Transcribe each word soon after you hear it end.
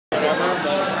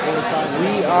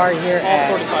We are here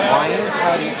at Wines.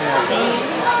 How do you pronounce it?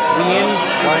 Wines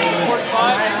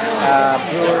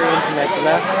Brewery in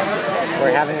Temecula.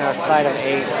 We're having our flight of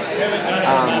 8.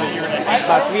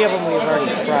 About 3 of them we've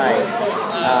already tried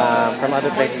from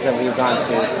other places that we've gone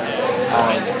to.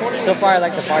 So far, I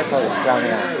like the far post brown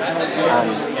ale.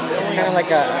 It's kind of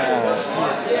like a.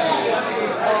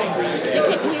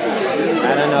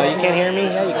 I don't know. You can't hear me?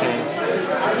 Yeah, you can.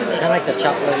 It's kind of like the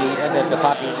chocolatey, the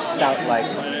coffee stout, like,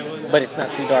 but it's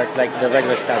not too dark like the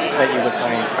regular stout that you would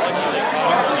find.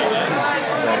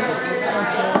 So,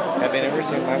 I've been ever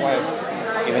since my wife,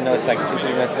 even though it's like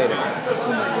 2-3 months later.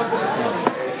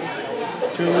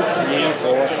 2, 3,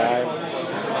 4, 5.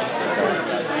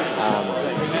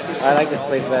 So, I like this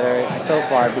place better so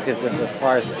far because just as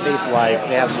far as space-wise,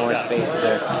 they have more space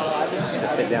to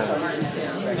sit down.